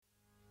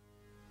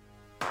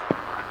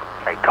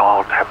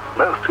God have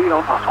mercy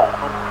on us all.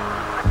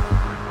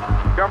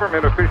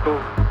 Government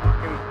officials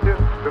insist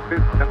that this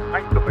is an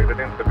isolated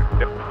incident.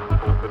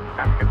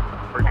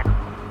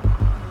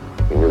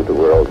 We knew the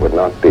world would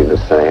not be the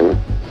same.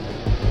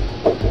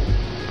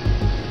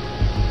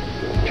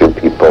 Few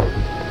people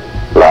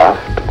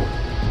laughed.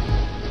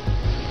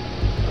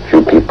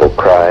 Few people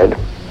cried.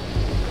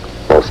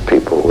 Most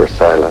people were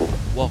silent.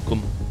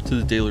 Welcome to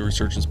the Daily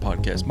Resurgence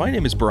Podcast. My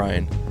name is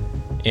Brian,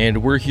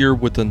 and we're here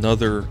with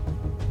another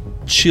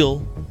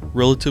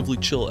relatively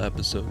chill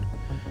episode.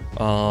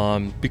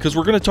 Because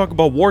we're going to talk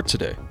about war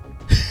today.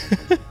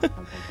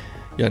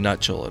 Yeah, not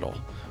chill at all.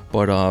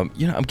 But,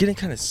 I'm getting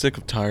kind of sick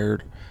of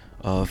tired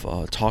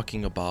of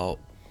talking about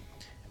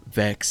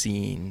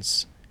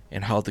vaccines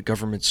and how the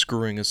government's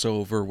screwing us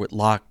over with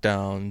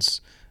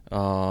lockdowns.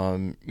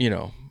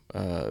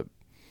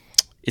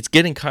 It's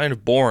getting kind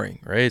of boring,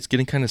 right? It's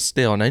getting kind of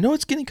stale. And I know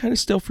it's getting kind of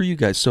stale for you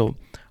guys. So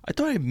I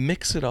thought I'd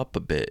mix it up a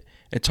bit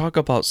and talk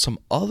about some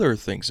other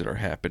things that are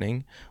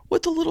happening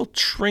with a little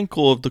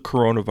trinkle of the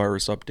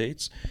coronavirus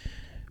updates.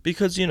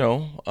 Because,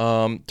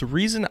 the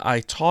reason I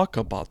talk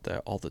about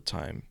that all the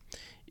time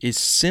is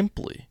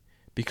simply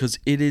because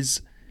it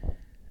is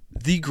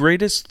the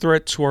greatest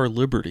threat to our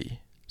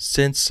liberty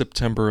since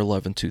September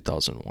 11,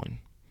 2001.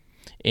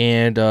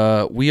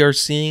 And we are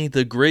seeing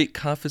the great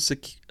what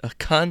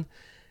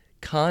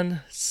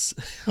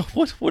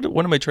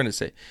am I trying to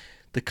say?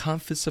 The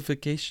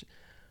confiscation.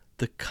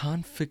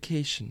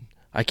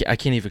 I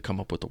can't even come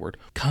up with the word.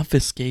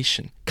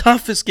 Confiscation.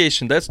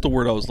 That's the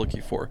word I was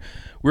looking for.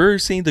 We're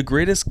seeing the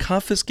greatest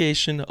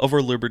confiscation of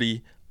our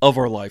liberty of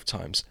our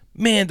lifetimes.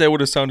 Man, that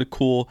would have sounded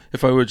cool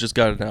if I would have just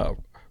got it out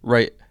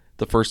right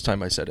the first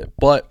time I said it.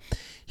 But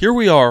here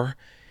we are.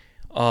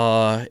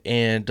 Hey,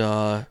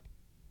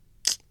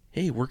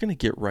 we're going to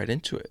get right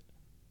into it.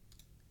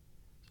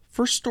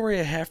 First story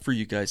I have for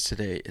you guys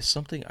today is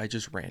something I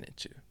just ran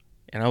into.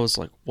 And I was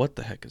like, what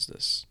the heck is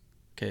this?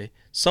 Okay,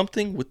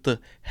 something with the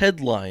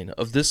headline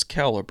of this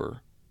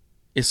caliber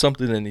is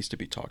something that needs to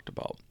be talked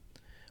about.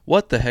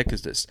 What the heck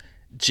is this?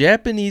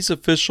 Japanese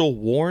official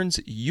warns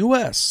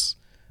U.S.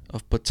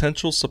 of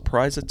potential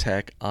surprise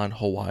attack on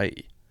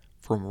Hawaii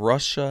from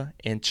Russia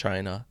and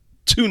China,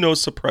 to no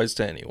surprise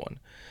to anyone.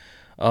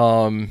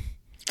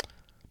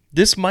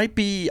 This might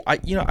be,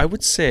 I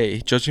would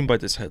say, judging by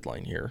this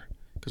headline here,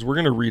 because we're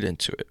going to read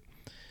into it,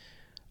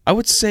 I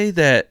would say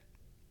that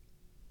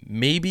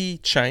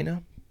maybe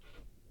China.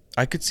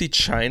 I could see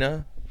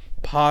China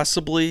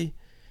possibly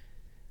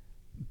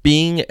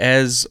being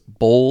as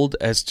bold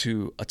as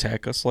to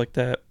attack us like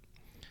that.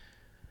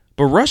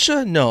 But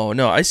Russia, no,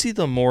 I see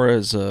them more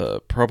as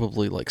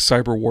probably like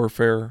cyber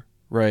warfare,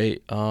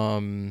 right?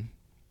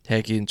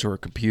 Hacking into our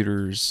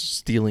computers,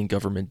 stealing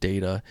government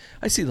data.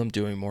 I see them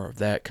doing more of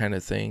that kind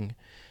of thing.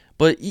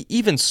 But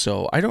even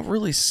so, I don't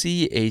really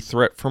see a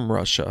threat from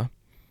Russia.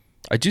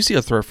 I do see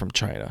a threat from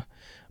China.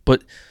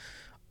 But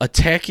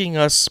attacking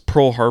us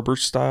Pearl Harbor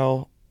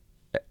style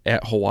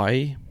at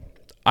Hawaii,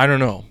 I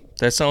don't know.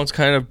 That sounds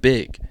kind of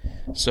big.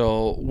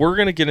 So we're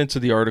going to get into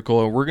the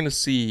article and we're going to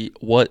see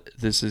what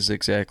this is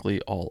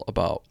exactly all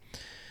about.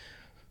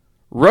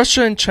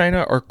 Russia and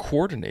China are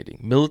coordinating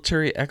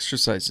military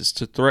exercises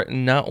to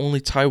threaten not only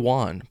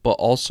Taiwan, but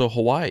also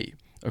Hawaii,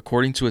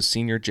 according to a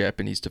senior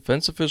Japanese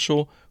defense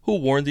official who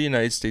warned the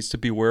United States to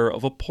beware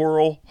of a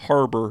Pearl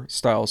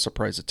Harbor-style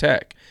surprise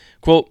attack.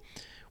 Quote,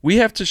 "We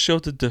have to show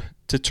the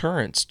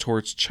deterrence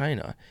towards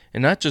China,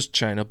 and not just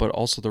China, but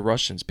also the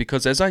Russians,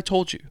 because as I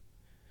told you,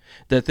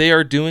 that they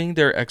are doing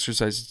their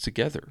exercises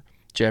together,"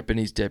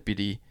 Japanese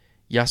Deputy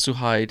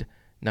Yasuhide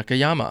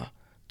Nakayama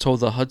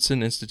told the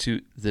Hudson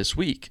Institute this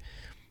week.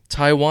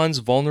 Taiwan's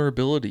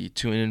vulnerability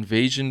to an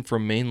invasion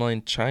from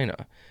mainland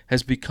China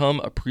has become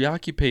a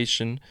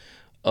preoccupation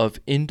of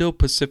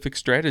Indo-Pacific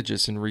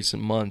strategists in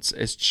recent months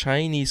as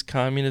Chinese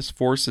communist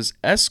forces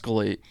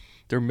escalate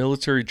their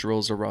military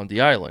drills around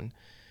the island.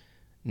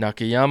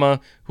 Nakayama,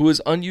 who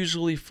is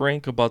unusually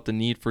frank about the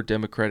need for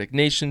democratic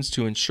nations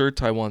to ensure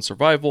Taiwan's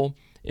survival,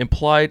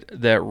 implied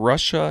that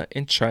Russia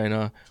and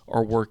China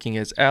are working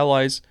as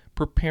allies,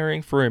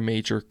 preparing for a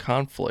major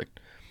conflict.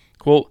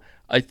 Quote,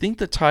 "I think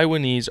the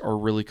Taiwanese are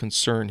really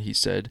concerned," he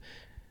said,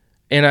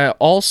 "and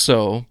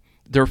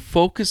they're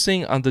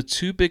focusing on the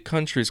two big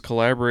countries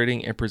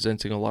collaborating and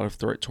presenting a lot of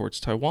threat towards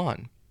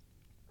Taiwan."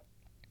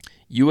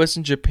 U.S.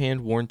 and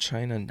Japan warned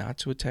China not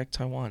to attack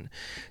Taiwan.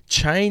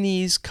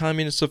 Chinese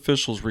communist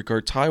officials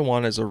regard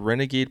Taiwan as a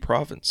renegade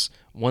province,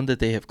 one that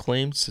they have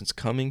claimed since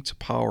coming to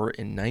power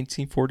in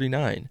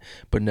 1949,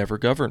 but never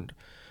governed.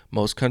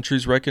 Most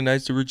countries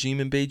recognize the regime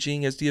in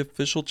Beijing as the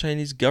official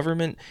Chinese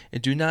government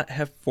and do not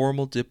have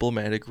formal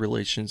diplomatic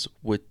relations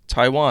with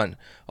Taiwan,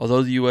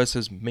 although the U.S.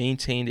 has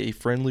maintained a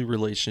friendly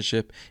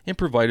relationship and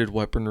provided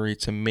weaponry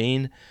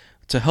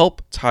to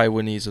help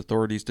Taiwanese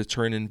authorities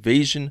deter an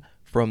invasion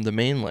from the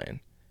mainland.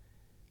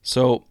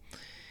 So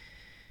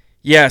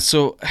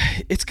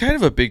it's kind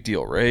of a big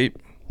deal, right?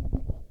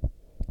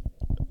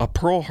 A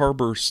Pearl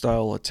Harbor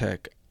style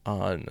attack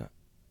on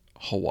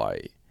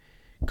Hawaii.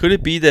 Could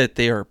it be that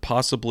they are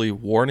possibly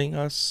warning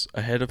us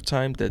ahead of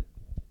time that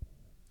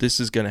this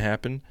is going to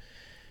happen.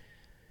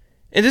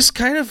 And this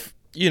kind of,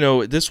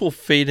 this will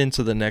fade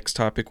into the next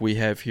topic we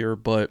have here,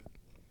 but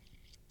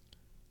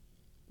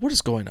what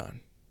is going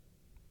on?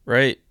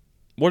 Right?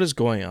 What is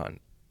going on?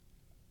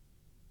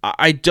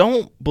 I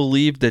don't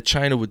believe that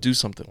China would do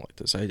something like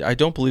this. I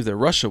don't believe that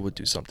Russia would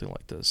do something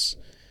like this.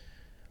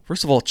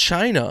 First of all,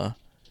 China,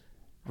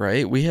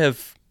 right? We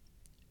have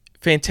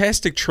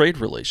fantastic trade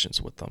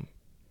relations with them.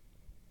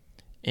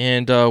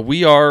 And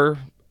we are,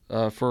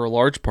 for a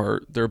large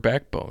part, their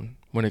backbone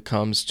when it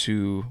comes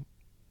to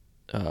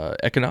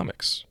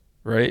economics,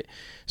 right?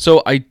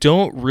 So I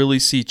don't really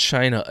see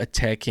China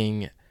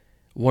attacking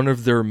one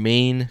of their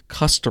main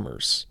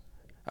customers.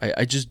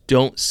 I just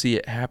don't see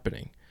it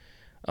happening.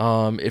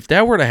 If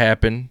that were to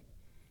happen,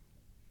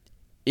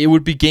 it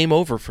would be game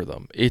over for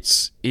them.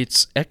 It's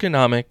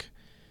economic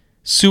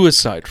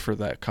suicide for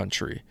that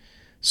country.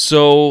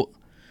 So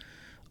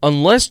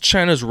unless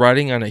China's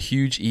riding on a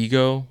huge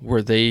ego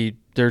where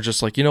they're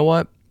just like, you know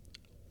what?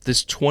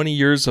 This 20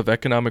 years of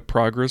economic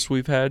progress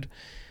we've had,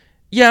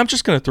 yeah, I'm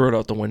just going to throw it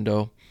out the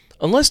window.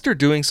 Unless they're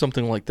doing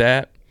something like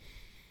that,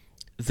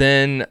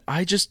 then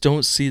I just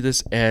don't see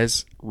this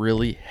as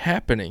really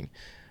happening.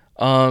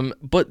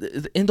 But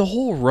in the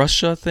whole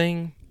Russia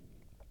thing,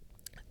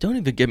 don't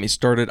even get me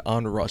started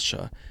on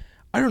Russia.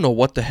 I don't know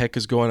what the heck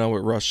is going on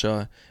with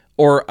Russia,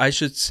 or I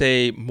should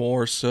say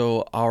more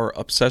so our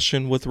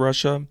obsession with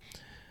Russia.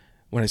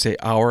 When I say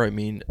our, I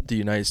mean the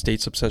United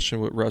States' obsession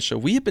with Russia.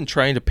 We have been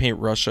trying to paint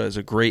Russia as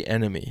a great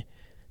enemy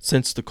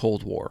since the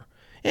Cold War.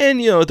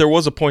 And, there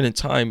was a point in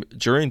time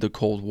during the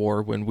Cold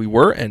War when we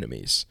were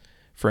enemies,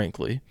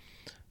 frankly.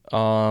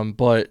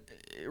 But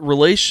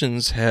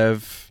relations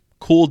have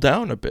cooled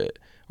down a bit,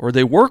 or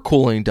they were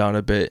cooling down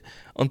a bit,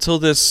 until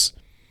this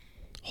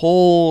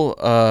whole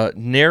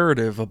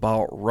narrative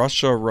about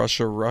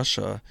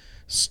Russia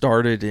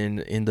started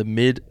in the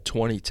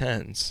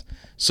mid-2010s.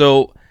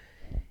 So,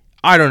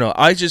 I don't know.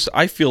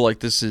 I feel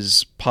like this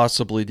is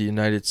possibly the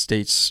United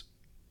States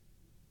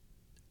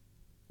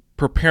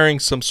preparing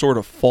some sort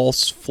of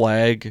false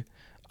flag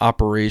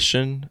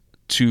operation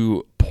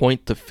to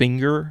point the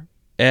finger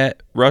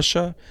at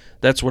Russia.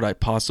 That's what I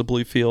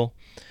possibly feel.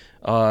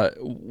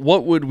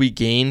 What would we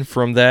gain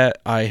from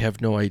that? I have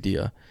no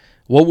idea.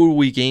 What would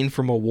we gain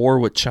from a war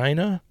with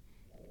China?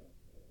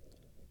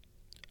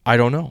 I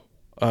don't know.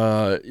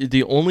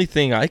 The only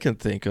thing I can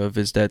think of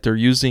is that they're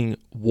using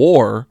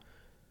war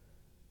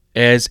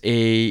as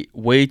a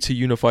way to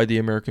unify the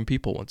American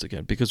people once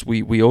again, because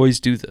we always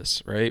do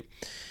this, right?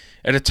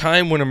 At a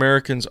time when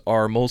Americans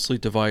are mostly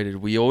divided,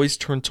 we always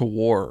turn to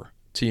war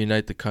to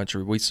unite the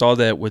country. We saw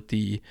that with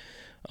the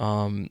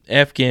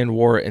Afghan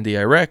war and the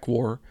Iraq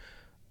war,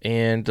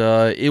 and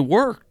it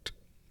worked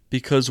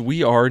because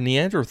we are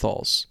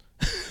Neanderthals,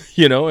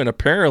 and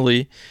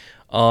apparently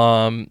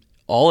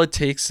all it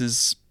takes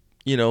is,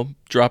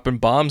 dropping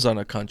bombs on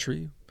a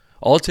country.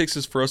 All it takes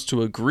is for us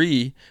to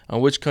agree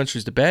on which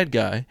country's the bad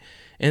guy,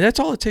 and that's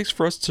all it takes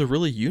for us to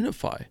really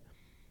unify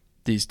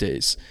these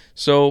days.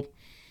 So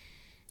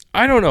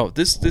I don't know.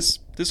 This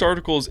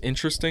article is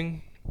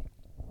interesting.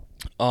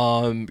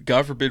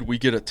 God forbid we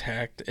get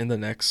attacked in the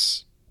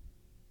next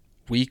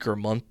week or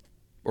month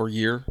or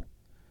year,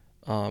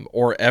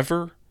 or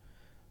ever.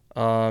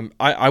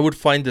 I would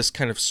find this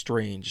kind of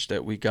strange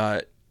that we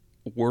got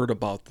word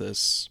about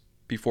this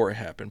before it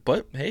happened.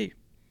 But hey,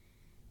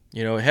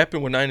 it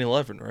happened with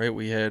 9/11, right?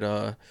 We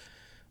had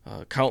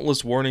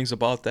countless warnings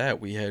about that.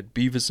 We had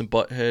Beavis and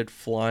Butthead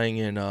flying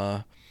in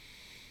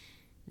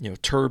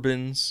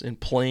turbines and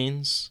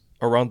planes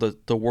around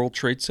the World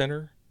Trade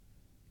Center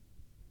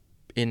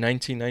in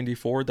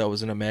 1994. That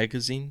was in a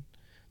magazine.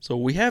 So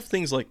we have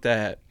things like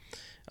that.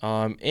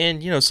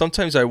 And,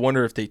 sometimes I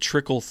wonder if they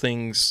trickle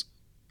things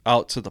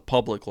out to the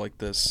public like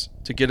this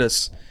to get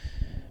us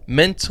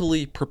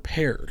mentally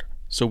prepared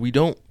so we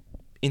don't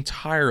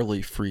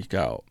entirely freak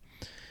out.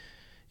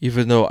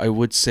 Even though I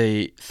would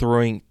say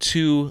throwing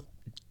 2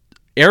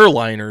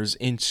 airliners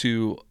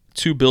into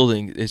 2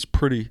 buildings is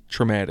pretty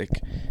traumatic.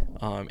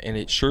 And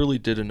it surely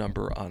did a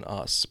number on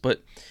us.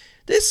 But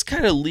this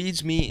kind of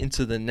leads me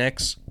into the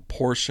next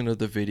portion of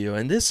the video.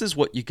 And this is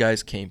what you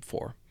guys came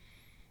for.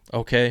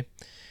 Okay?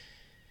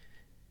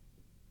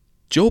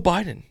 Joe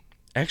Biden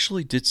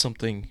actually did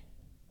something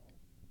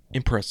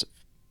impressive.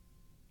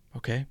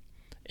 Okay?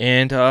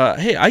 And,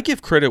 hey, I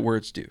give credit where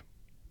it's due.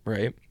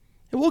 Right?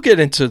 And we'll get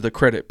into the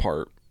credit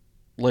part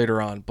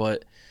later on.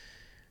 But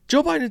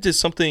Joe Biden did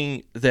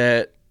something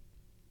that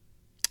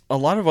a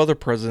lot of other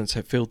presidents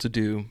have failed to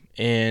do,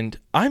 and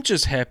I'm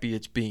just happy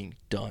it's being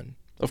done.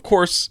 Of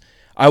course,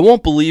 I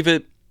won't believe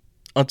it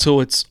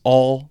until it's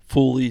all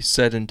fully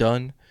said and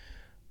done.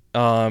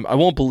 I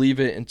won't believe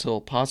it until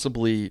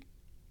possibly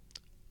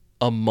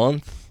a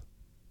month.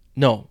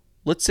 No,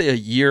 let's say a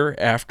year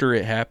after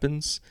it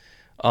happens.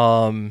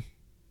 But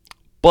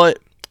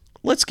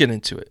let's get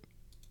into it.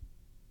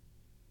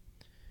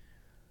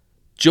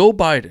 Joe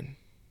Biden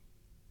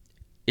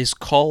is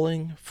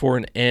calling for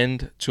an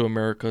end to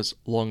America's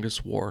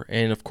longest war.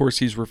 And of course,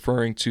 he's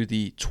referring to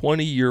the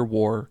 20-year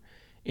war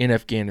in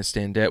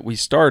Afghanistan that we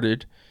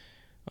started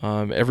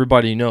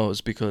Everybody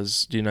knows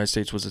because the United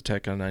States was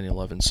attacked on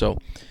 9/11. So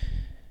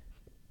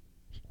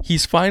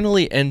he's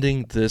finally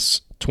ending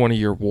this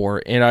 20-year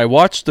war. And I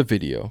watched the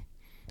video.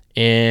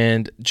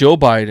 And Joe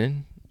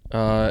Biden,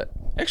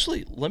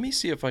 actually, let me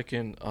see if I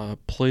can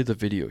play the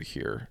video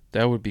here.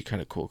 That would be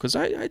kind of cool. Because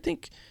I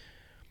think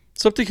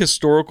something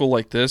historical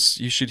like this,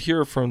 you should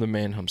hear from the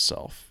man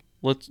himself.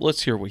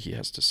 Let's hear what he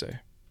has to say.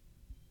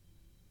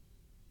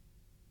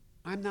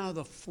 I'm now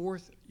the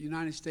 4th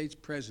United States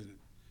president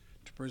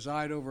to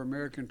preside over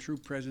American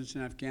troop presence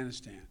in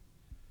Afghanistan.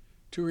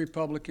 2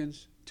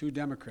 Republicans, 2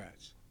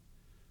 Democrats.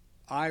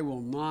 I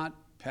will not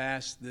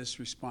pass this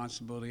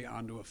responsibility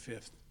onto a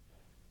 5th.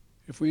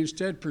 If we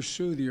instead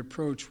pursue the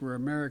approach where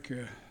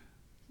America,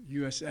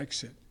 U.S.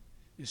 exit,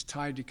 is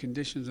tied to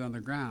conditions on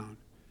the ground,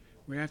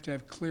 we have to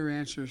have clear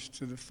answers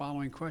to the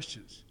following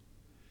questions.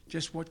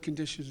 Just what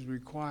conditions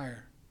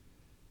require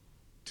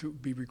to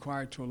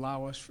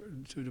allow us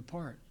to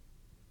depart?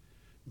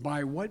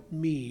 By what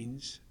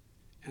means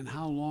and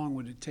how long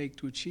would it take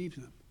to achieve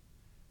them,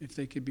 if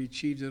they could be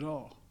achieved at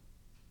all?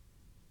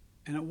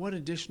 And at what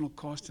additional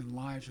cost in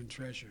lives and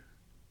treasure?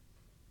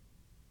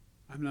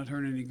 I've not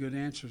heard any good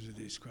answers to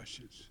these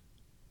questions.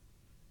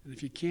 And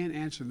if you can't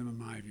answer them, in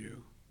my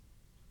view,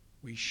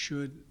 we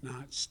should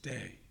not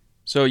stay.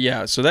 So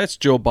that's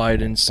Joe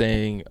Biden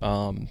saying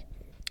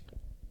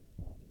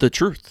the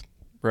truth,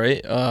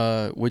 right?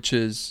 Which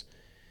is,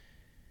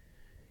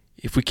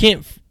 if we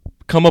can't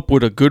come up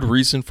with a good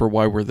reason for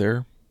why we're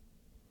there,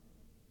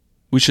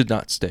 we should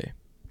not stay.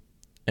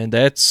 And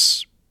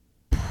that's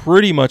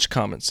pretty much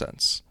common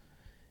sense.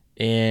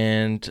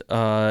 And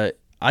I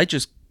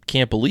just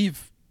can't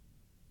believe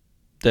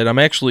that I'm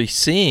actually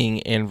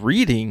seeing and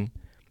reading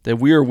that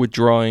we are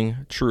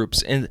withdrawing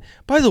troops. And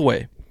by the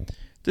way,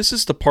 this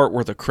is the part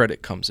where the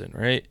credit comes in,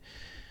 right?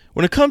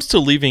 When it comes to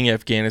leaving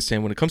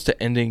Afghanistan, when it comes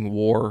to ending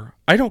war,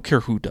 I don't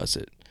care who does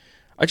it.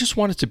 I just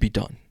want it to be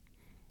done.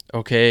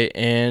 Okay,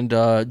 and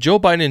Joe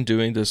Biden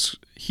doing this,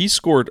 he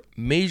scored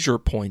major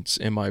points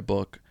in my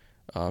book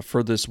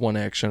for this one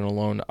action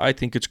alone. I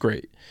think it's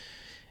great.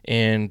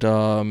 And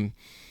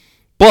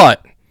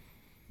but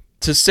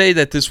to say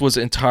that this was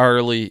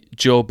entirely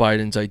Joe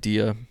Biden's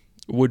idea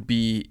would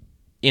be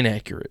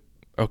inaccurate.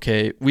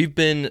 Okay, we've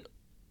been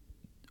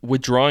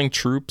withdrawing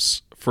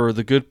troops for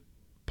the good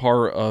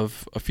part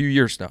of a few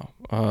years now.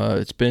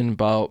 It's been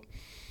about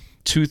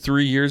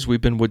 2-3 years we've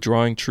been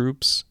withdrawing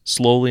troops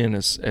slowly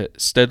and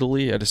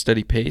steadily at a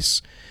steady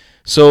pace.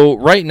 So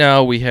right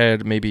now we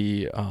had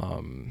maybe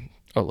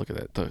look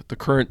at that, the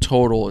current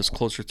total is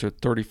closer to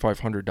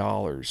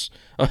 $3,500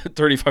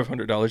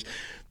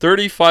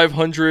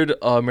 3,500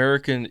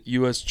 American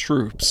U.S.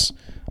 troops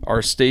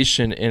are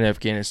stationed in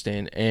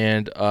Afghanistan,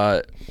 and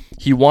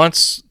he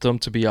wants them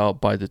to be out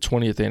by the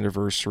 20th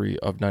anniversary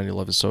of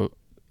 9/11, so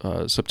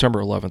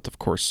September 11th, of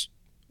course,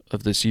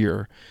 of this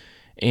year.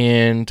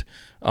 And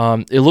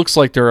it looks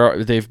like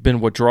they've been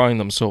withdrawing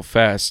them so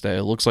fast that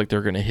it looks like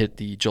they're going to hit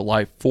the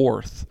July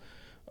 4th,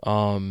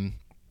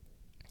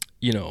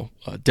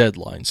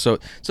 deadline. So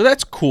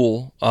that's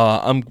cool.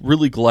 I'm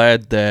really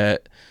glad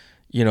that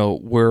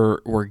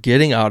we're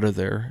getting out of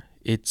there.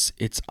 It's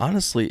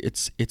honestly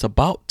it's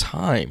about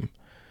time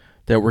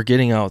that we're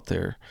getting out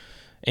there,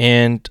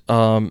 and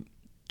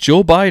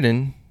Joe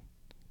Biden,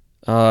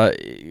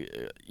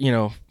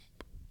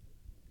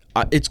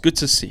 it's good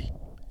to see.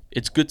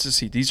 It's good to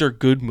see. These are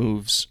good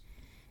moves.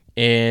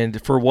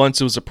 And for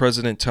once, it was a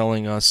president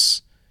telling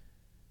us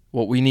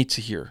what we need to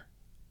hear.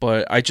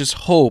 But I just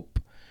hope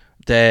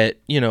that,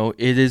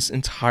 it is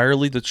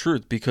entirely the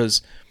truth.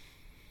 Because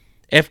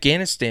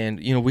Afghanistan,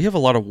 we have a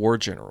lot of war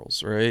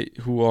generals, right,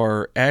 who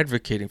are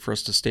advocating for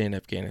us to stay in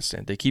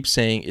Afghanistan. They keep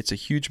saying it's a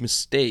huge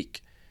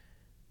mistake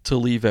to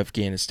leave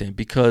Afghanistan.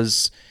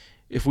 Because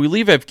if we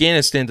leave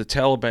Afghanistan, the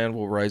Taliban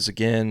will rise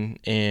again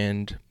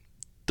and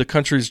the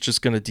country is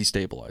just going to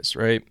destabilize,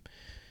 right?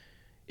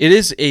 It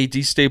is a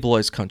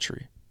destabilized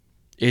country.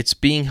 It's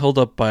being held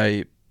up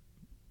by,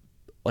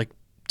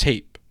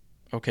 tape,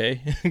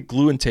 okay?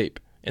 Glue and tape.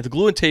 And the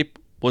glue and tape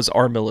was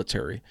our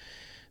military.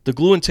 The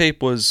glue and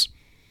tape was,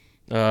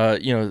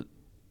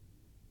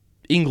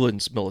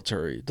 England's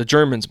military, the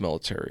Germans'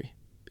 military.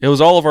 It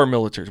was all of our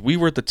militaries. We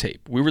were the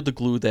tape. We were the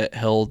glue that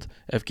held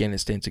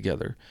Afghanistan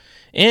together.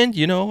 And,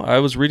 I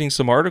was reading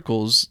some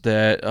articles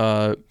that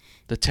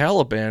the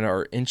Taliban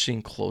are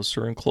inching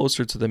closer and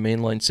closer to the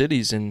mainline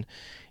cities, and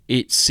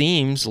it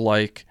seems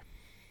like,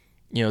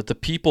 the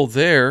people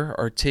there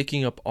are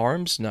taking up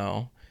arms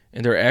now,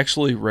 and they're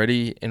actually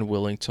ready and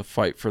willing to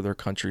fight for their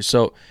country.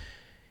 So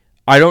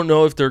I don't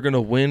know if they're going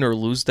to win or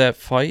lose that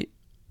fight,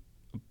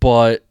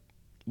 but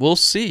we'll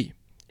see.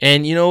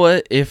 And you know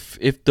what?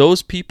 If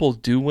those people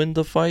do win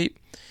the fight,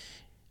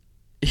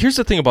 here's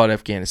the thing about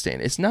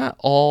Afghanistan. It's not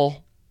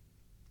all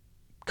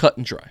cut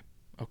and dry,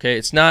 okay?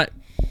 It's not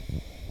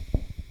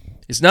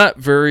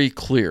very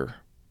clear,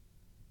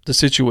 the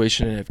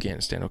situation in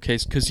Afghanistan, okay?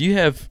 Because you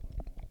have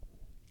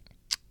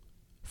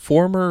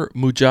former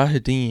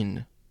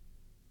Mujahideen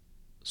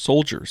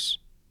soldiers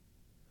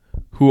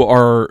who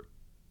are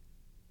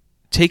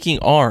taking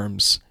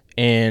arms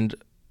and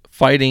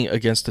fighting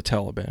against the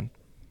Taliban.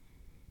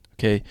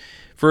 Okay,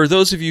 for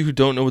those of you who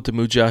don't know what the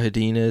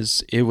Mujahideen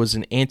is, it was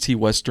an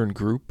anti-Western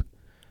group,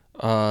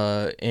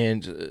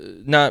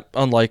 and not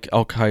unlike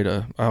Al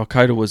Qaeda. Al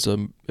Qaeda was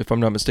if I'm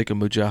not mistaken,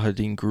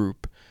 Mujahideen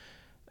group,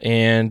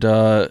 and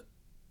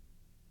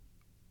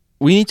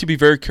we need to be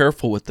very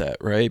careful with that,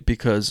 right?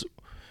 Because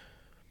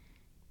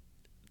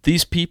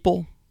these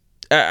people,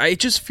 I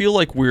just feel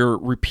like we're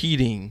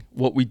repeating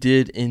what we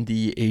did in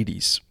the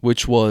 80s,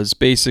 which was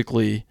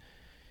basically,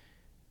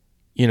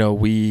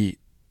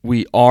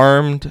 we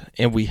armed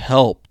and we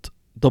helped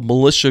the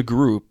militia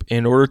group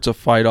in order to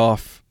fight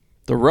off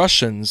the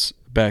Russians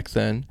back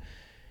then.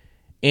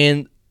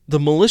 And the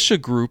militia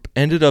group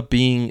ended up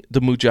being the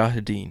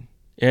Mujahideen.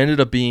 It ended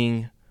up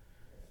being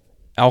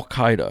Al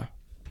Qaeda,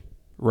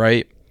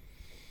 right?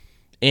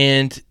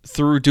 And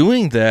through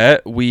doing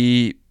that,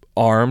 we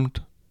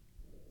armed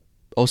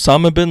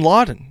Osama bin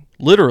Laden.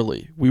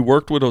 Literally, we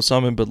worked with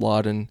Osama bin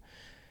Laden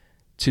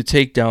to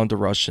take down the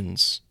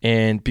Russians.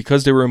 And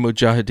because they were a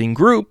Mujahideen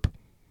group,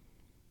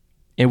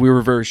 and we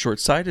were very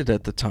short-sighted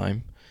at the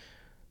time,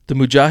 the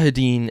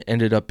Mujahideen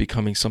ended up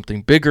becoming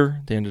something bigger.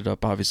 They ended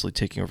up obviously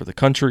taking over the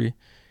country,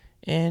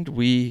 and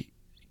we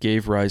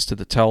gave rise to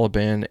the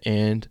Taliban,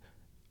 and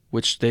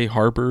which they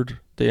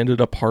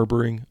ended up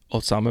harboring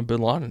Osama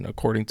bin Laden,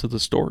 according to the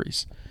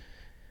stories.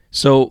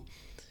 So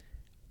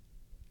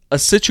a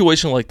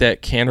situation like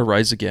that can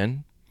arise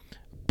again,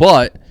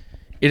 but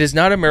it is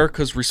not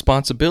America's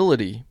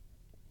responsibility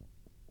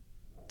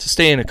to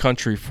stay in a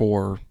country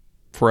for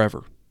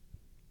forever.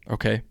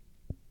 Okay?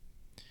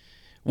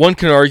 One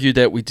can argue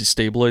that we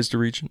destabilized the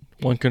region.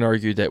 One can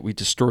argue that we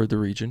destroyed the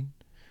region.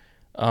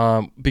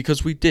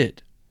 Because we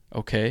did.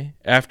 Okay?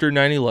 After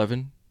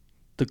 9/11,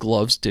 the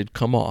gloves did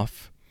come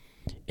off.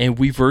 And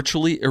we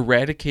virtually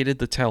eradicated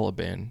the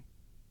Taliban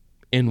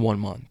in 1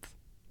 month.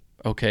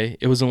 Okay?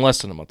 It was in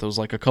less than a month. It was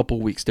like a couple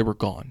weeks. They were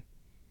gone.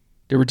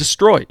 They were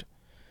destroyed.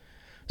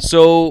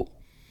 So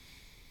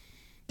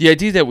the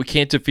idea that we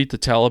can't defeat the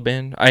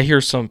Taliban, I hear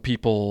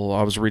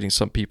I was reading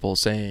some people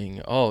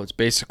saying, it's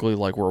basically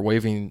like we're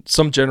waving,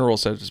 some general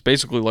said it's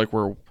basically like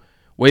we're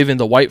waving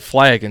the white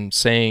flag and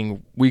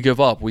saying we give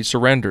up, we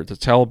surrender, the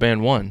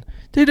Taliban won.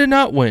 They did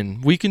not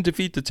win. We can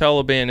defeat the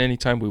Taliban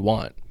anytime we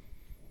want.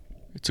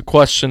 It's a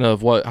question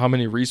of how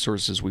many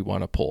resources we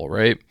want to pull,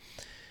 right?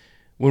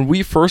 When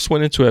we first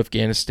went into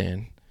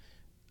Afghanistan,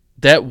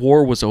 that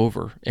war was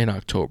over in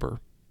October.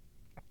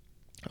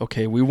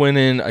 Okay, we went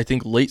in, I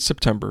think, late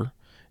September.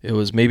 It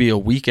was maybe a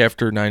week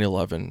after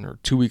 9/11 or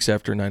 2 weeks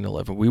after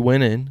 9/11. We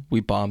went in, we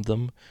bombed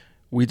them,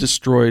 we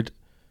destroyed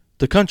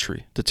the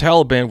country. The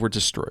Taliban were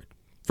destroyed,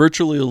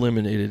 virtually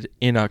eliminated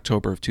in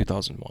October of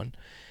 2001.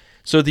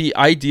 So the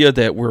idea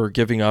that we're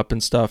giving up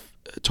and stuff,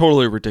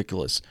 totally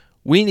ridiculous.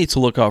 We need to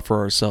look out for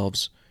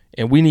ourselves,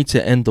 and we need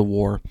to end the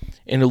war,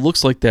 and it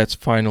looks like that's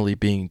finally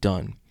being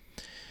done.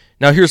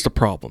 Now here's the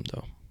problem,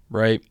 though,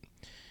 right?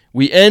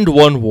 We end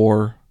one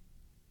war,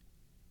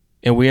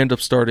 and we end up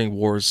starting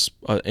wars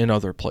in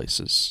other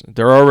places.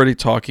 They're already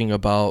talking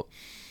about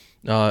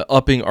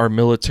upping our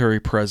military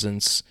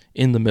presence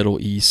in the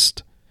Middle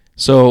East.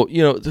 So,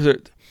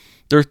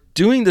 they're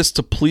doing this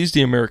to please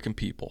the American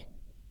people,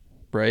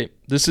 right?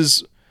 This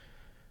is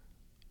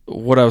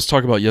what I was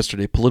talking about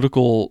yesterday,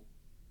 political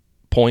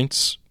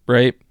points,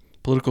 right?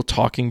 Political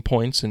talking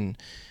points. And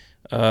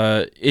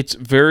it's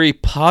very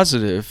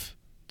positive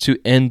to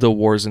end the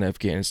wars in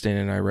Afghanistan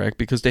and Iraq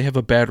because they have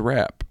a bad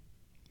rap.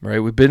 Right,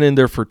 we've been in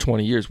there for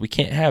 20 years. We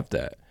can't have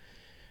that.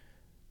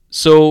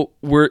 So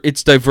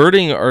it's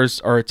diverting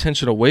our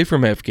attention away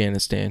from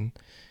Afghanistan,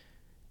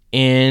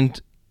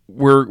 and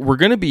we're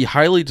going to be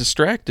highly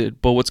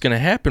distracted. But what's going to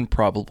happen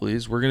probably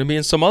is we're going to be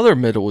in some other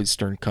Middle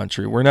Eastern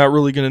country. We're not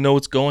really going to know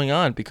what's going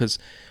on because,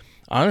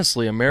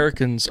 honestly,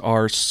 Americans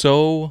are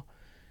so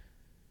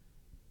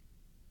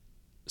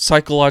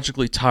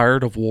psychologically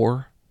tired of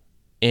war,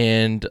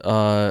 and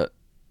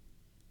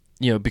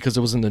because it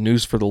was in the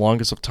news for the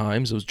longest of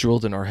times, it was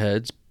drilled in our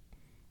heads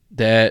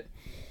that,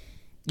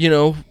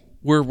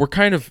 we're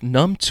kind of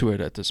numb to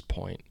it at this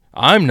point.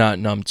 I'm not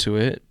numb to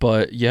it,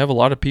 but you have a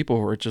lot of people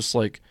who are just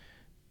like,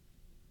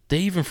 they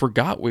even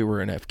forgot we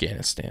were in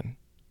Afghanistan,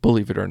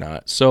 believe it or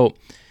not. So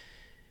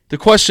the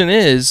question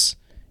is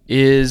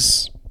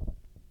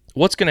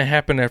what's going to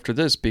happen after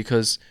this?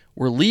 Because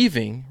we're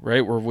leaving,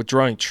 right? We're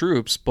withdrawing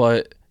troops,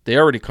 but they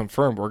already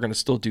confirmed we're going to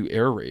still do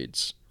air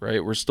raids,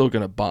 right? We're still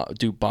going to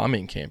do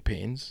bombing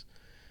campaigns.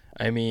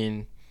 I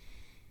mean,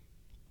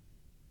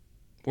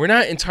 we're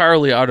not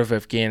entirely out of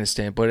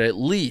Afghanistan, but at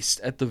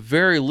the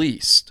very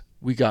least,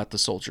 we got the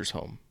soldiers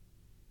home.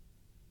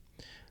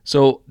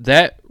 So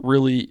that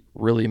really,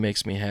 really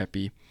makes me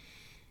happy.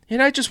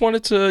 And I just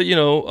wanted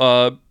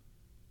to,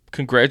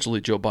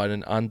 congratulate Joe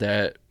Biden on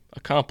that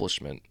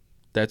accomplishment.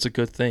 That's a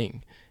good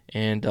thing.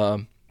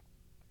 And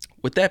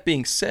with that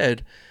being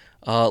said,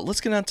 let's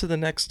get on to the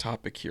next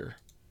topic here.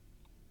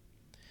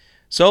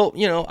 So,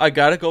 I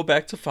got to go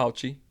back to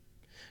Fauci,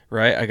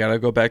 right? I got to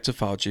go back to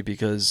Fauci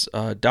because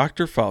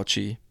Dr.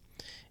 Fauci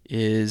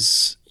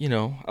is,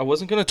 I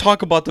wasn't going to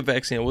talk about the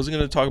vaccine. I wasn't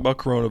going to talk about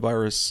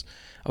coronavirus.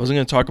 I wasn't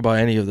going to talk about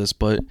any of this,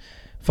 but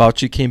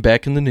Fauci came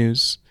back in the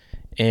news,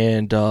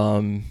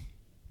 and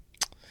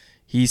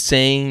he's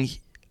saying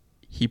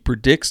he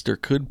predicts there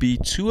could be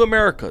two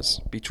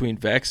Americas between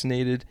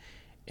vaccinated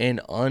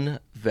and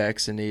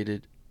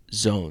unvaccinated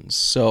zones.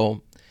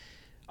 So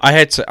I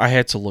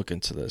had to look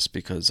into this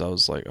because I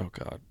was like, oh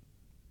God.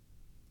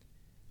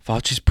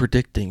 Fauci's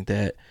predicting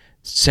that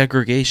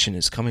segregation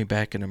is coming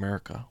back in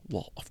America.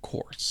 Well, of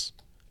course.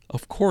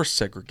 Of course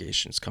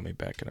segregation is coming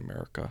back in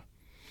America.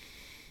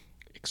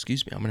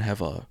 Excuse me, I'm going to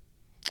have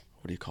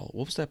what do you call it?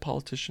 What was that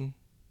politician?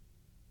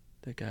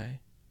 That guy?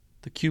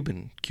 The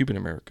Cuban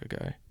America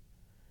guy.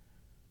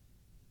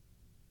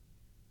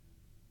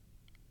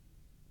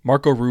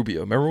 Marco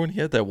Rubio. Remember when he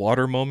had that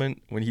water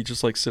moment? When he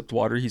just sipped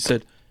water? He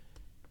said,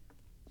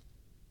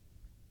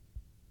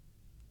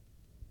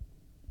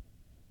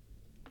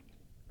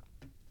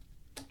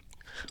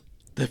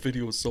 that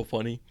video was so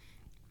funny.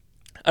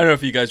 I don't know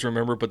if you guys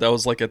remember, but that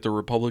was at the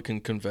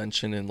Republican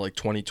convention in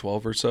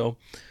 2012 or so.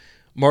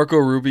 Marco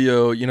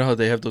Rubio, you know how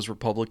they have those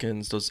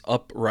Republicans, those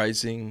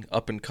uprising,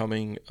 up and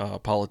coming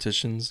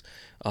politicians,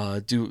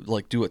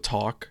 do a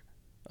talk,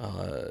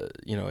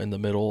 in the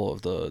middle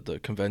of the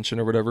convention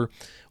or whatever.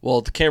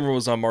 Well, the camera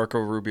was on Marco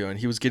Rubio, and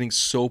he was getting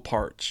so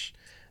parched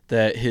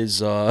that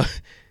his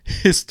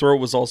his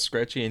throat was all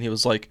scratchy, and he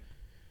was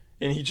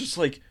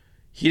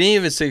he didn't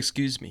even say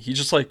excuse me. He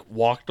just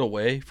walked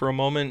away for a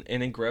moment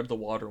and then grabbed the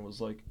water and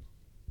was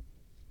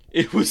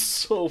it was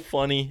so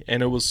funny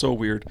and it was so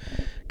weird.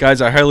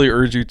 Guys, I highly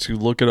urge you to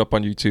look it up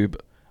on YouTube.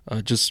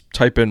 Just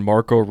type in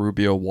Marco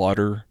Rubio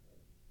water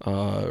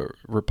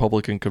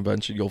Republican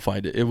convention. You'll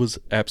find it. It was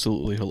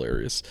absolutely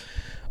hilarious.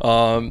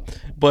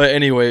 But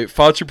anyway,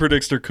 Fauci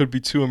predicts there could be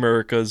two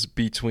Americas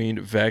between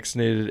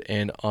vaccinated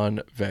and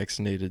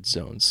unvaccinated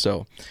zones.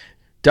 So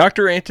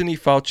Dr. Anthony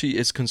Fauci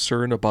is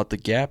concerned about the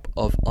gap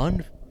of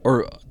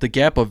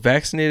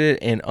vaccinated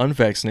and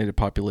unvaccinated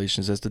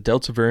populations as the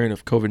Delta variant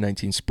of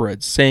COVID-19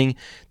 spreads, saying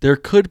there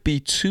could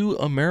be two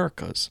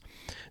Americas.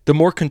 The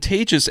more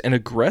contagious and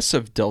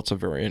aggressive Delta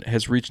variant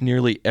has reached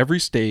nearly every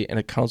state and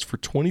accounts for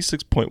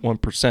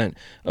 26.1%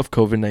 of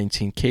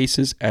COVID-19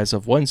 cases as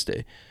of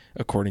Wednesday,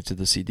 according to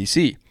the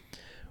CDC.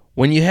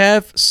 When you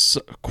have,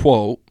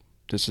 quote,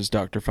 this is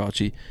Dr.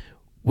 Fauci,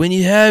 when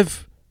you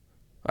have,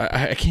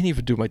 I can't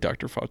even do my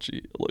Dr.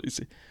 Fauci. Let me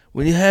see.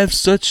 When you have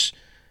such,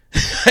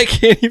 I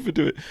can't even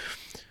do it.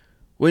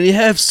 When you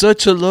have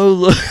such a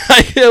low,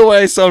 I get why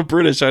I sound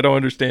British. I don't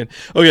understand.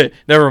 Okay,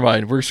 never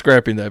mind. We're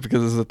scrapping that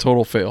because it's a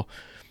total fail.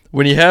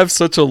 When you have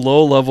such a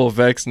low level of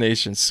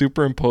vaccination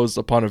superimposed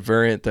upon a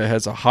variant that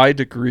has a high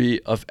degree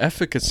of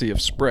efficacy of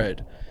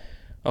spread.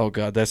 Oh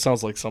God, that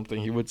sounds like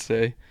something he would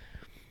say.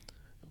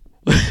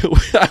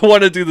 I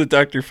want to do the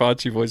Dr.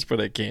 Fauci voice, but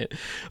I can't.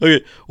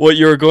 Okay, what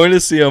you're going to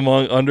see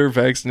among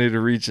under-vaccinated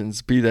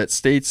regions, be that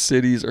states,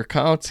 cities, or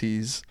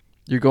counties,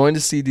 you're going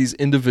to see these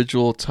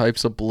individual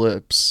types of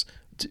blips.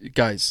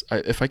 Guys,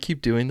 if I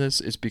keep doing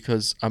this, it's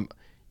because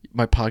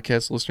my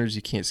podcast listeners,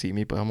 you can't see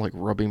me, but I'm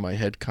rubbing my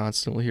head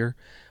constantly here.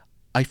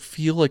 I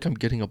feel like I'm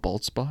getting a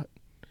bald spot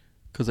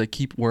because I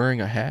keep wearing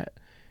a hat,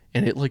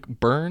 and it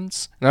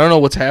burns. And I don't know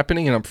what's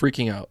happening, and I'm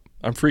freaking out.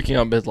 I'm freaking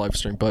out mid-live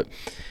stream, but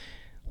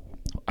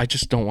I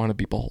just don't want to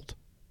be bald,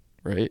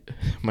 right?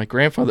 My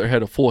grandfather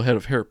had a full head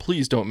of hair.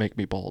 Please don't make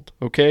me bald,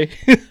 okay?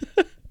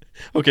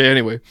 Okay,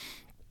 anyway.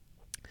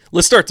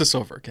 Let's start this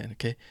over again,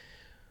 okay?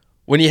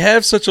 When you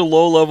have such a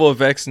low level of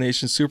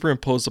vaccination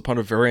superimposed upon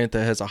a variant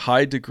that has a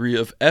high degree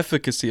of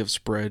efficacy of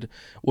spread,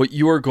 what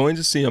you are going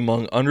to see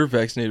among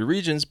under-vaccinated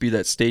regions, be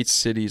that states,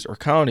 cities, or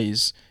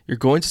counties, you're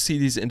going to see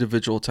these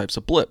individual types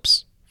of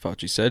blips,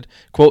 Fauci said.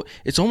 Quote,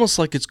 it's almost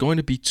like it's going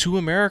to be two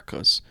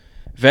Americas.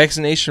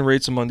 Vaccination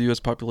rates among the U.S.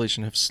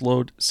 population have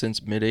slowed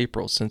since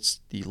mid-April,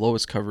 since the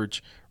lowest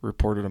coverage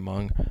reported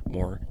among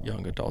more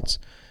young adults.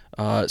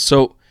 God.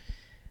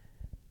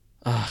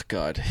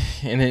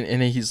 And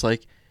then he's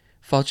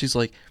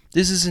Fauci's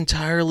this is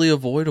entirely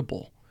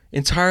avoidable,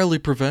 entirely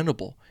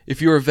preventable.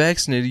 If you are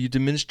vaccinated, you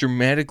diminish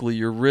dramatically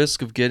your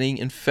risk of getting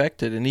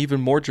infected, and even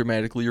more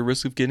dramatically, your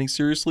risk of getting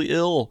seriously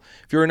ill.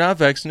 If you are not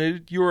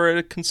vaccinated, you are at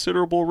a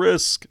considerable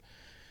risk.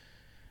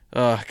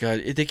 Oh,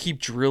 God, they keep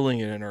drilling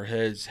it in our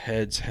heads.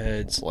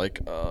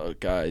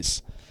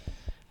 Guys,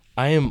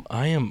 I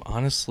am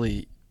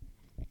honestly,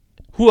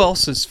 who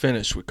else is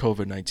finished with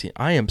COVID-19?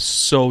 I am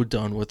so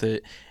done with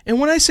it. And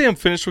when I say I'm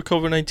finished with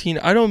COVID-19,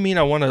 I don't mean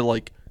I want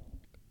to,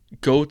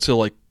 go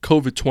to,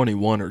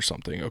 COVID-21 or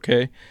something,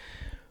 okay?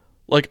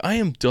 I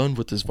am done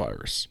with this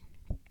virus.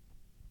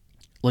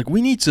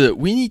 We need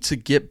to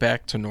get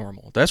back to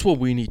normal. That's what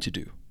we need to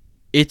do.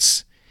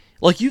 It's,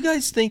 you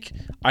guys think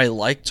I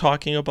like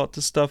talking about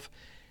this stuff?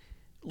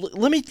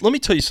 Let me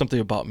tell you something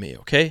about me,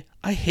 okay?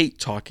 I hate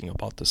talking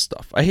about this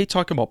stuff. I hate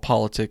talking about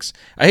politics.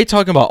 I hate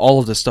talking about all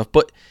of this stuff,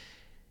 but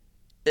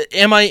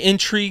am I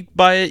intrigued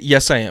by it?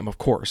 Yes, I am, of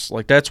course.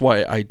 That's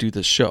why I do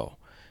this show.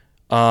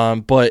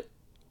 But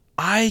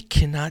I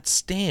cannot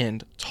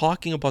stand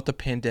talking about the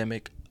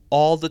pandemic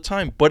all the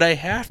time, but I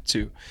have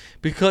to,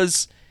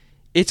 because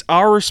it's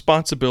our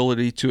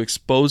responsibility to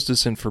expose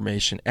this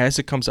information as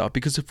it comes out,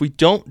 because if we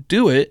don't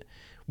do it,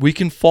 we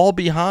can fall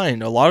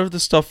behind. A lot of the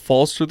stuff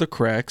falls through the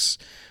cracks.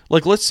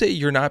 Like, let's say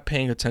you're not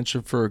paying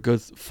attention for a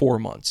good 4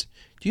 months.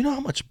 Do you know how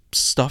much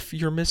stuff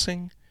you're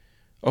missing?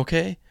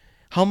 Okay?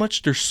 How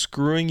much they're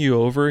screwing you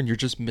over and you're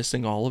just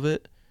missing all of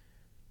it?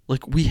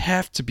 Like, we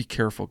have to be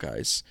careful,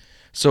 guys.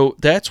 So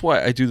that's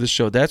why I do this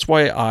show. That's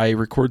why I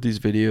record these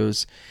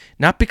videos.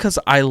 Not because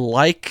I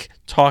like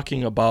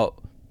talking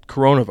about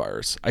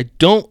coronavirus. I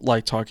don't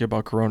like talking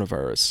about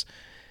coronavirus.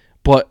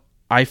 But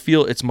I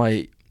feel it's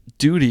my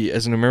duty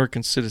as an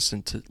American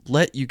citizen to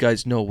let you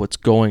guys know what's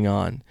going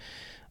on.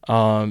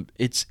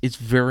 It's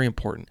very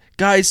important.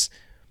 Guys,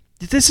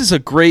 this is a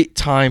great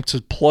time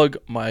to plug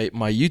my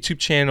YouTube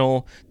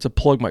channel, to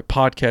plug my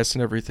podcast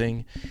and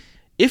everything.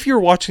 If you're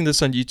watching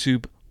this on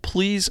YouTube,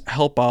 please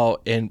help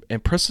out and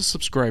press the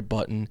subscribe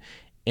button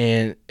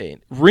and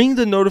ring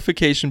the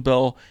notification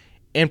bell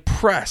and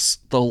press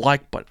the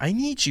like button. I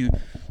need you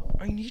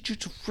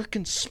to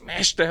freaking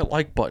smash that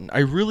like button. I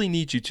really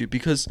need you to,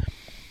 because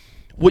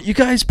what you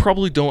guys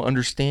probably don't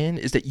understand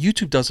is that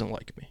YouTube doesn't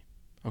like me.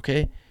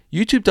 Okay?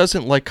 YouTube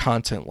doesn't like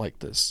content like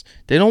this.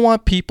 They don't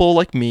want people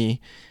like me,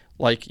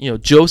 like, you know,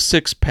 Joe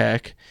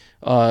Sixpack,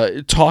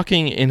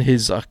 talking in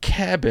his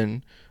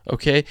cabin.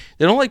 Okay,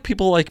 they don't like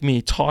people like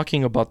me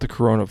talking about the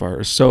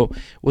coronavirus. So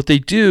what they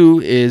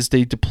do is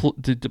they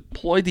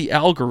deploy the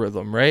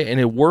algorithm, right? And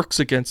it works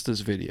against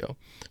this video.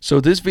 So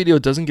this video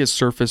doesn't get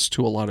surfaced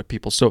to a lot of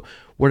people. So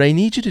what I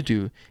need you to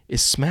do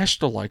is smash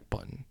the like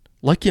button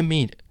like you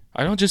mean it.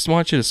 I don't just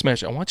want you to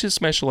smash it. I want you to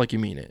smash it like you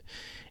mean it.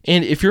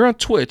 And if you're on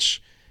Twitch,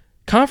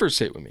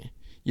 conversate with me.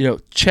 You know,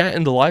 chat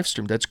in the live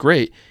stream. That's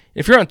great.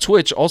 If you're on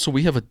Twitch, also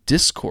we have a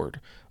Discord.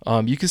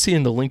 You can see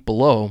in the link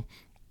below.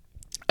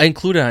 I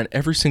include it on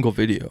every single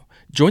video.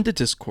 Join the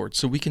Discord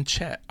so we can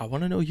chat. I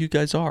want to know who you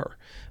guys are.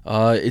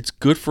 It's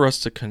good for us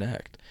to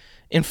connect.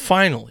 And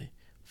finally,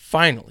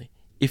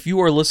 if you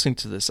are listening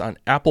to this on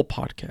Apple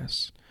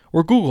Podcasts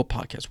or Google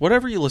Podcasts,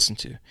 whatever you listen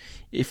to,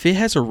 if it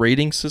has a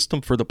rating system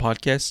for the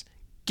podcast,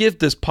 give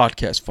this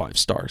podcast 5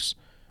 stars.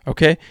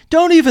 Okay?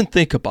 Don't even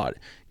think about it.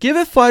 Give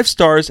it 5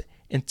 stars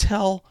and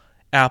tell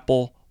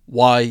Apple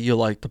why you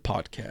like the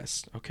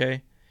podcast.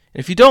 Okay? And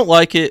if you don't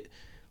like it,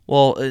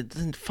 well,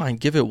 then fine,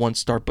 give it 1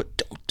 star, but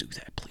don't do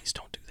that. Please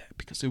don't do that,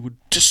 because it would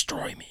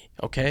destroy me,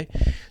 okay?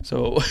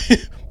 So,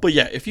 but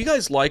yeah, if you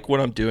guys like what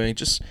I'm doing,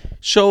 just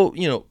show,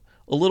 you know,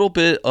 a little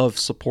bit of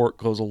support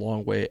goes a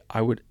long way.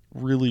 I would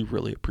really,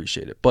 really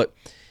appreciate it. But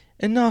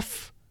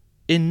enough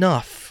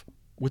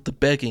with the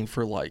begging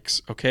for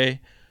likes,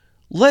 okay?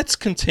 Let's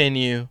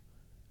continue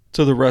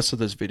to the rest of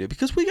this video,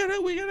 because we got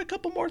a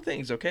couple more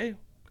things, okay?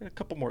 A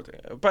couple more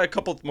things. By a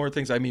couple more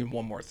things, I mean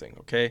one more thing,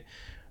 okay?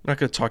 I'm not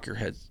going to talk your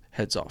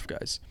heads off,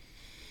 guys.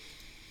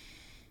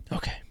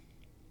 Okay.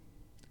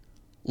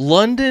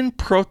 London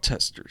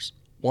protesters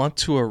want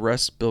to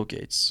arrest Bill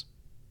Gates.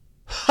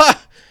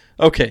 Ha!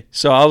 Okay,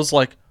 so I was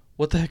like,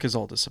 what the heck is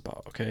all this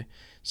about? Okay,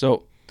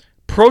 so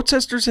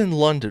protesters in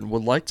London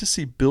would like to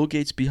see Bill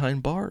Gates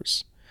behind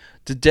bars.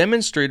 The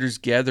demonstrators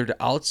gathered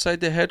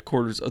outside the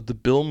headquarters of the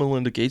Bill and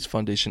Melinda Gates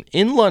Foundation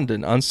in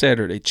London on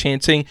Saturday,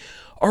 chanting,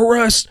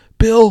 "Arrest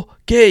Bill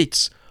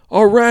Gates!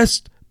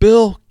 Arrest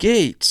Bill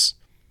Gates!"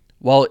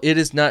 While it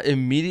is not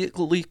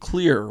immediately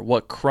clear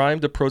what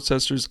crime the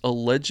protesters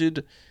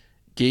alleged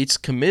Gates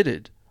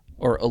committed,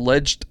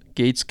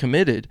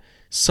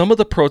 some of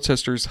the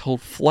protesters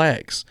held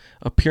flags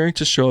appearing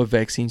to show a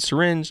vaccine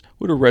syringe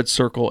with a red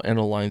circle and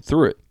a line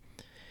through it.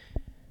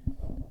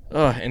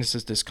 And it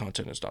says this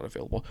content is not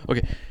available.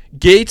 Okay.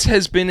 Gates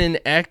has been an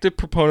active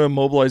proponent of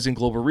mobilizing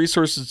global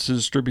resources to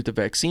distribute the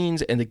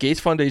vaccines, and the Gates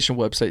Foundation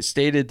website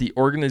stated the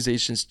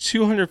organization's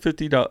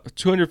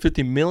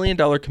 $250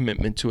 million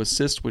commitment to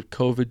assist with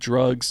COVID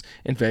drugs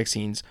and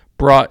vaccines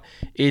brought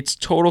its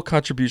total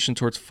contribution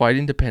towards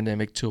fighting the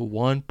pandemic to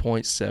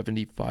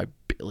 $1.75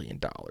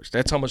 billion.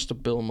 That's how much the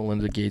Bill and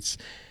Melinda Gates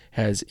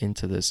has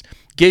into this.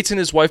 Gates and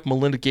his wife,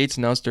 Melinda Gates,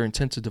 announced their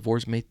intent to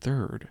divorce May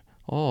 3rd.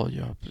 Oh,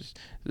 yeah.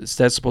 Is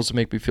that supposed to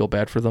make me feel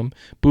bad for them?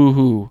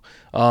 Boo-hoo.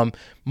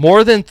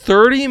 More than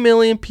 30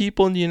 million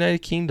people in the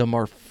United Kingdom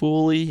are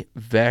fully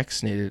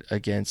vaccinated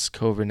against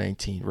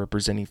COVID-19,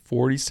 representing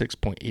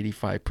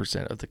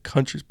 46.85% of the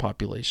country's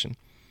population,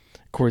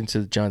 according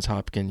to the Johns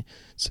Hopkins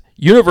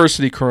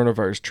University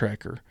Coronavirus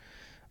Tracker.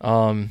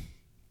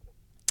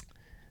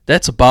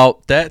 That's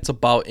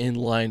about in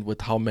line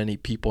with how many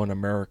people in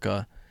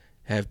America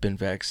have been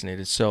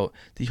vaccinated. So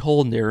the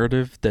whole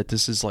narrative that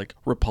this is like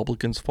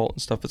Republicans' fault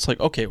and stuff, it's like,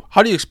 okay,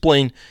 how do you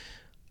explain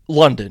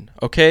London?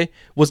 Okay,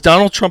 was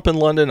Donald Trump in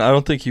London? I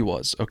don't think he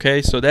was.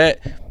 Okay, so that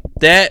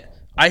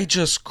I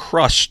just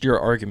crushed your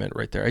argument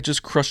right there. I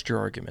just crushed your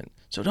argument.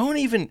 So don't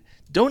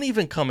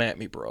even come at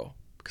me, bro,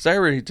 because I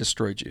already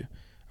destroyed you.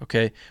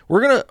 Okay,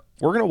 we're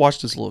gonna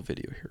watch this little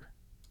video here.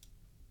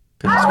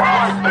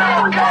 Arrest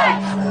Bill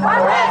Gates!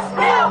 Arrest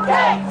Bill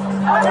Gates!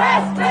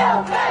 Arrest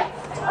Bill Gates!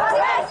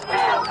 Arrest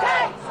Bill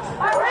Gates!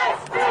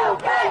 Arrest Bill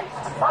Gates!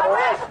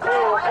 Arrest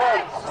Bill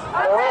Gates!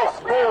 Arrest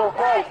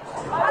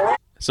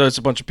So it's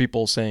a bunch of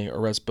people saying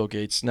arrest Bill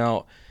Gates.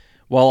 Now,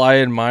 while I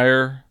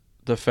admire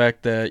the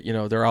fact that,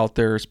 they're out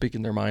there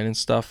speaking their mind and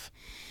stuff,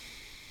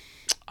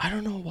 I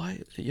don't know why.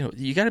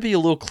 You got to be a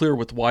little clear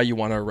with why you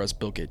want to arrest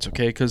Bill Gates,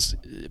 okay? Because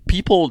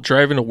people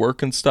driving to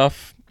work and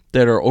stuff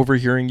that are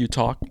overhearing you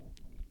talk,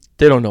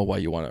 they don't know why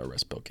you want to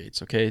arrest Bill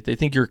Gates, okay? They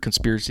think you're a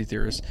conspiracy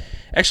theorist.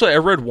 Actually, I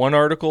read one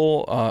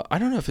article. I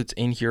don't know if it's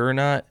in here or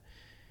not.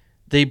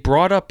 They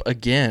brought up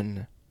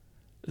again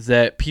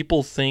that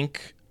people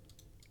think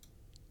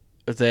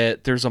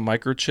that there's a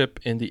microchip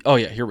in the... Oh,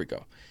 yeah, here we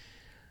go.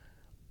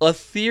 A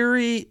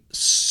theory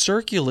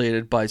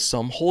circulated by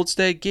some holds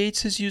that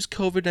Gates has used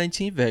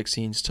COVID-19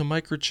 vaccines to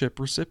microchip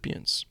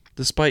recipients,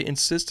 despite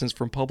insistence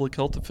from public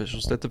health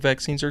officials that the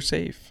vaccines are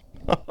safe.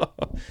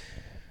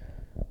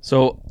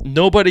 So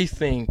nobody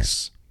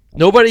serious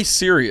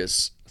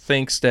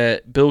thinks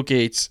that Bill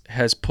Gates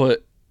has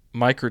put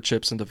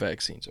microchips into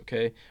vaccines,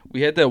 okay?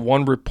 We had that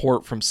one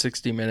report from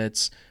 60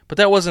 Minutes, but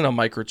that wasn't a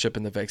microchip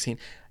in the vaccine.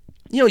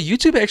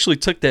 YouTube actually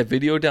took that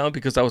video down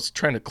because I was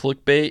trying to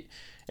clickbait,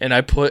 and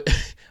I put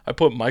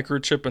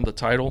microchip in the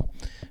title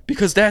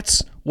because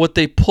that's what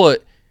they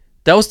put.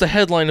 That was the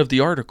headline of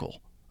the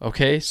article,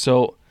 okay?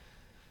 So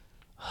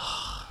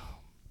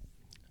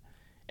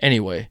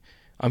anyway,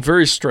 I'm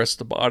very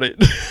stressed about it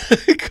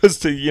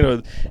because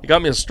it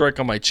got me a strike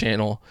on my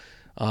channel.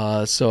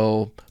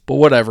 But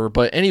whatever.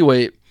 But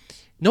anyway,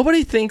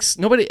 nobody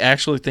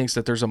actually thinks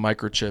that there's a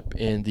microchip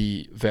in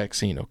the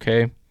vaccine,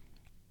 okay?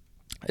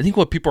 I think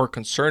what people are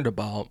concerned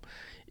about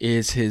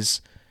is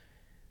his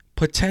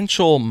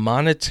potential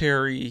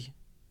monetary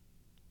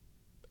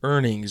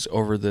earnings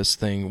over this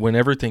thing when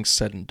everything's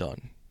said and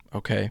done,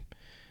 okay?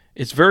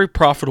 It's very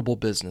profitable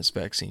business,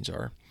 vaccines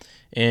are.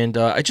 And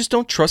I just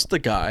don't trust the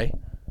guy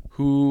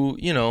who,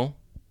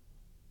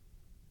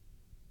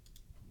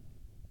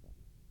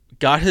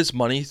 got his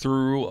money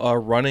through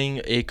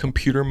running a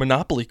computer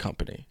monopoly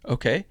company,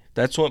 okay?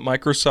 That's what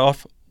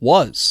Microsoft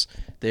was.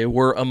 They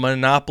were a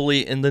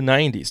monopoly in the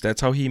 90s.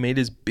 That's how he made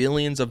his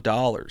billions of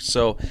dollars.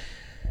 So,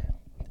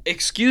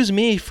 excuse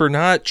me for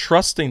not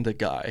trusting the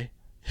guy,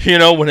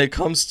 when it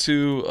comes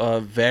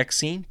to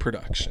vaccine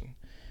production.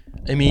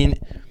 I mean,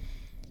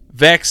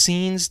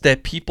 vaccines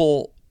that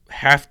people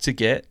have to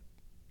get,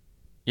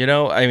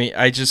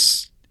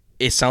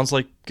 it sounds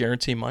like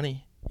guarantee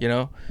money,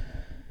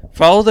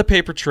 Follow the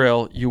paper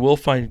trail. You will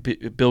find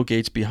Bill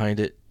Gates behind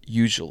it,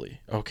 usually,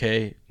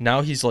 okay?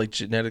 Now he's like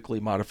genetically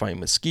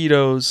modifying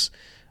mosquitoes.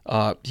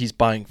 He's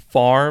buying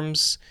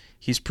farms.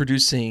 He's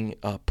producing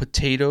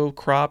potato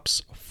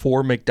crops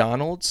for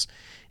McDonald's.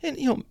 And,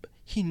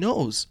 he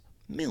knows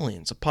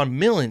millions upon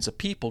millions of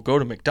people go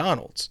to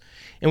McDonald's.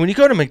 And when you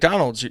go to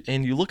McDonald's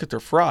and you look at their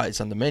fries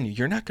on the menu,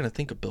 you're not going to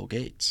think of Bill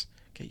Gates.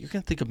 Okay, you're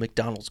going to think of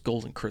McDonald's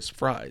Golden Crisp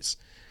fries.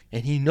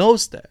 And he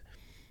knows that,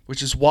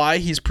 which is why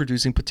he's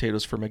producing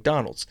potatoes for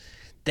McDonald's.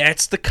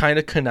 That's the kind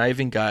of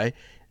conniving guy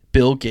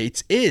Bill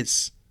Gates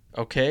is,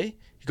 okay?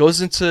 He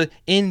goes into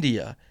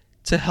India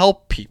to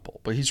help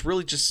people, but he's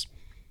really just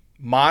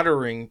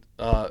monitoring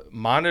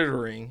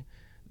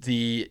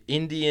the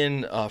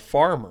Indian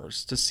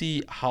farmers to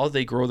see how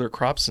they grow their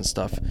crops and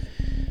stuff.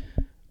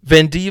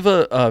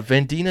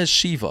 Vandana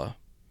Shiva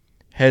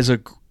has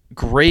a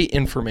great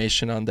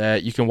information on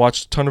that. You can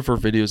watch a ton of her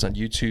videos on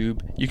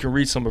YouTube. You can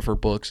read some of her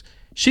books.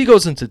 She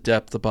goes into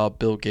depth about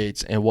Bill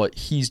Gates and what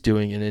he's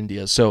doing in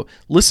India. So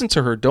listen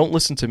to her. Don't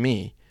listen to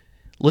me.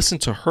 Listen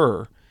to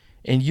her,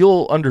 and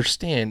you'll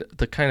understand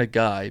the kind of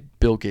guy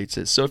Bill Gates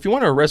is. So if you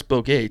want to arrest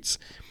Bill Gates,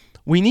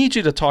 we need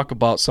you to talk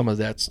about some of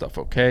that stuff,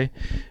 okay?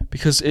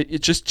 Because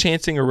it's just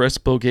chancing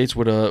arrest Bill Gates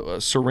with a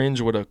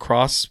syringe with a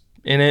cross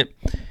in it.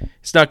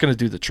 It's not going to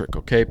do the trick,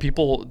 okay?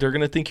 People, they're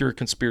going to think you're a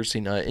conspiracy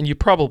nut, and you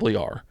probably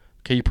are.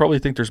 Okay, you probably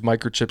think there's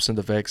microchips in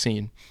the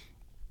vaccine.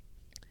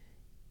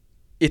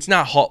 It's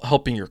not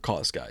helping your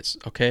cause, guys,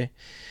 okay?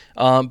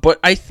 But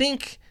I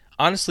think,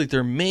 honestly,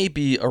 there may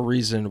be a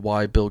reason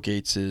why Bill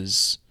Gates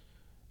is,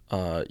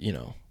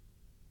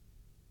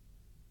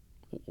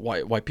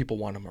 why people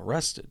want him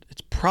arrested.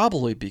 It's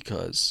probably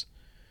because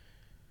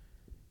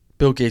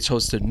Bill Gates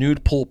hosted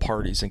nude pool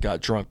parties and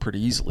got drunk pretty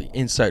easily.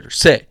 Insiders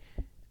say.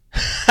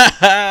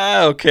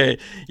 Okay.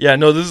 Yeah,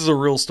 no, this is a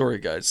real story,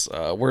 guys.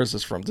 Where is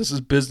this from? This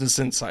is Business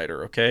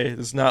Insider, okay?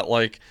 This is not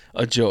like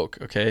a joke,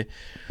 okay?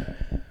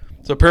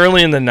 So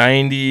apparently in the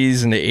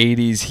 90s and the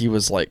 80s, he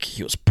was a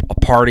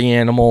party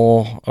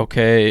animal,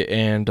 okay?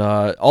 And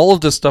all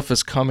of this stuff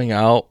is coming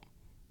out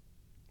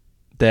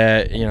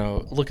that,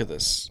 look at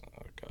this.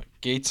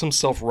 Gates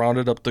himself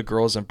rounded up the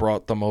girls and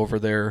brought them over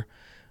there.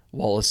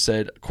 Wallace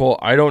said, quote,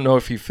 "I don't know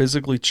if he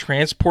physically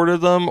transported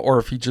them or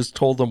if he just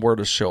told them where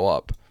to show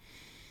up."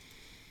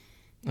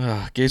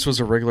 Gates was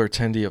a regular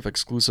attendee of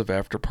exclusive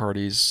after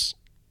parties.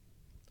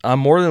 On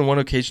more than one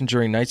occasion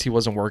during nights he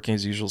wasn't working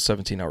his usual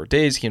 17-hour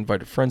days, he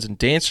invited friends and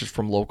dancers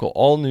from local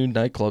all-nude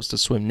nightclubs to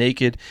swim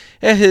naked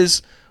at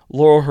his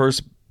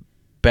Laurelhurst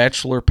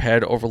bachelor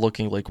pad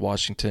overlooking Lake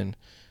Washington.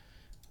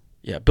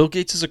 Yeah, Bill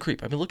Gates is a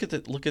creep. I mean, look at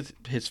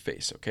his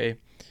face, okay?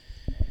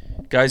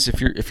 Guys, if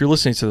you're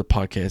listening to the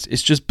podcast,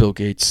 it's just Bill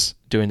Gates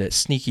doing that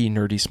sneaky,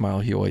 nerdy smile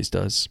he always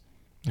does.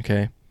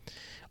 Okay?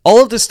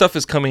 All of this stuff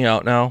is coming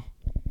out now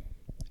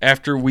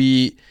after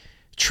we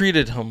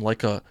treated him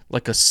like a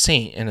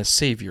saint and a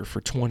savior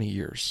for 20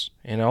 years.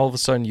 And all of a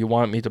sudden you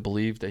want me to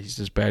believe that he's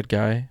this bad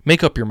guy?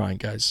 Make up your mind,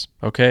 guys.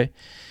 Okay?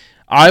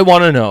 I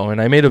want to know,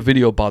 and I made a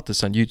video about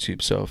this on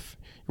YouTube, so if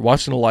you're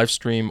watching a live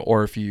stream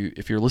or if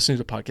you're listening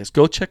to the podcast,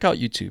 go check out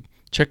YouTube.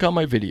 Check out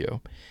my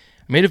video.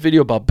 I made a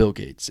video about Bill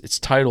Gates. It's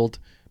titled,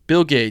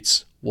 Bill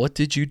Gates, What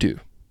Did You Do?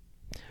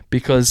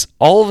 Because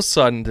all of a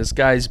sudden, this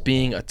guy's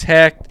being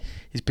attacked.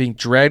 He's being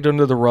dragged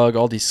under the rug.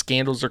 All these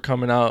scandals are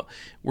coming out.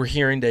 We're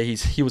hearing that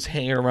he was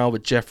hanging around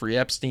with Jeffrey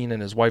Epstein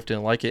and his wife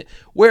didn't like it.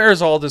 Where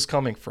is all this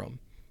coming from?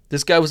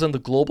 This guy was on the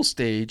global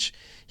stage.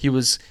 He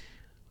was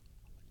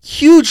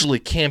hugely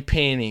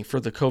campaigning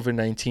for the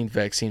COVID-19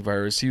 vaccine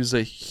virus. He was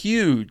a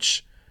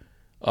huge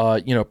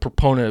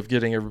proponent of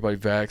getting everybody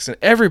vaxxed, and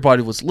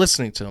everybody was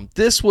listening to him.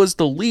 This was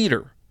the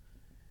leader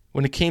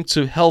when it came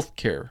to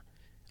healthcare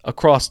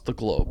across the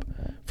globe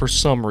for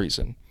some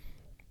reason.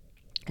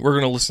 We're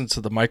going to listen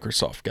to the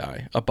Microsoft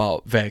guy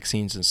about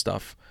vaccines and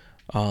stuff.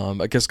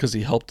 I guess because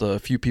he helped a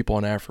few people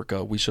in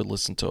Africa, we should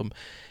listen to him.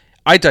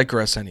 I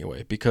digress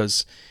anyway,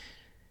 because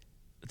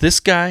this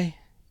guy,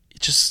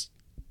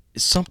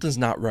 something's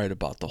not right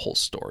about the whole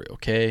story,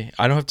 okay?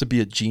 I don't have to be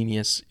a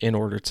genius in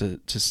order to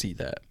see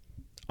that.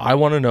 I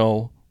want to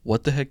know,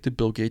 what the heck did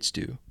Bill Gates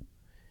do?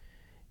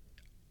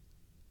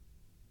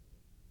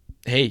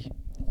 Hey,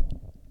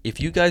 if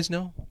you guys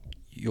know,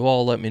 you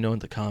all let me know in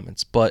the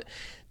comments. But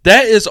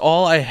that is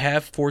all I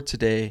have for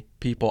today,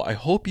 people. I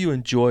hope you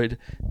enjoyed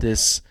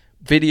this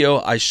video.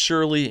 I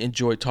surely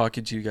enjoyed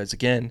talking to you guys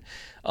again.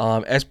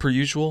 As per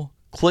usual,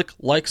 click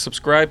like,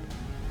 subscribe,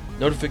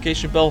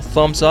 notification bell,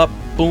 thumbs up,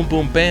 boom,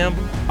 boom, bam.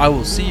 I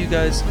will see you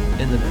guys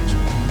in the next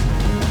one.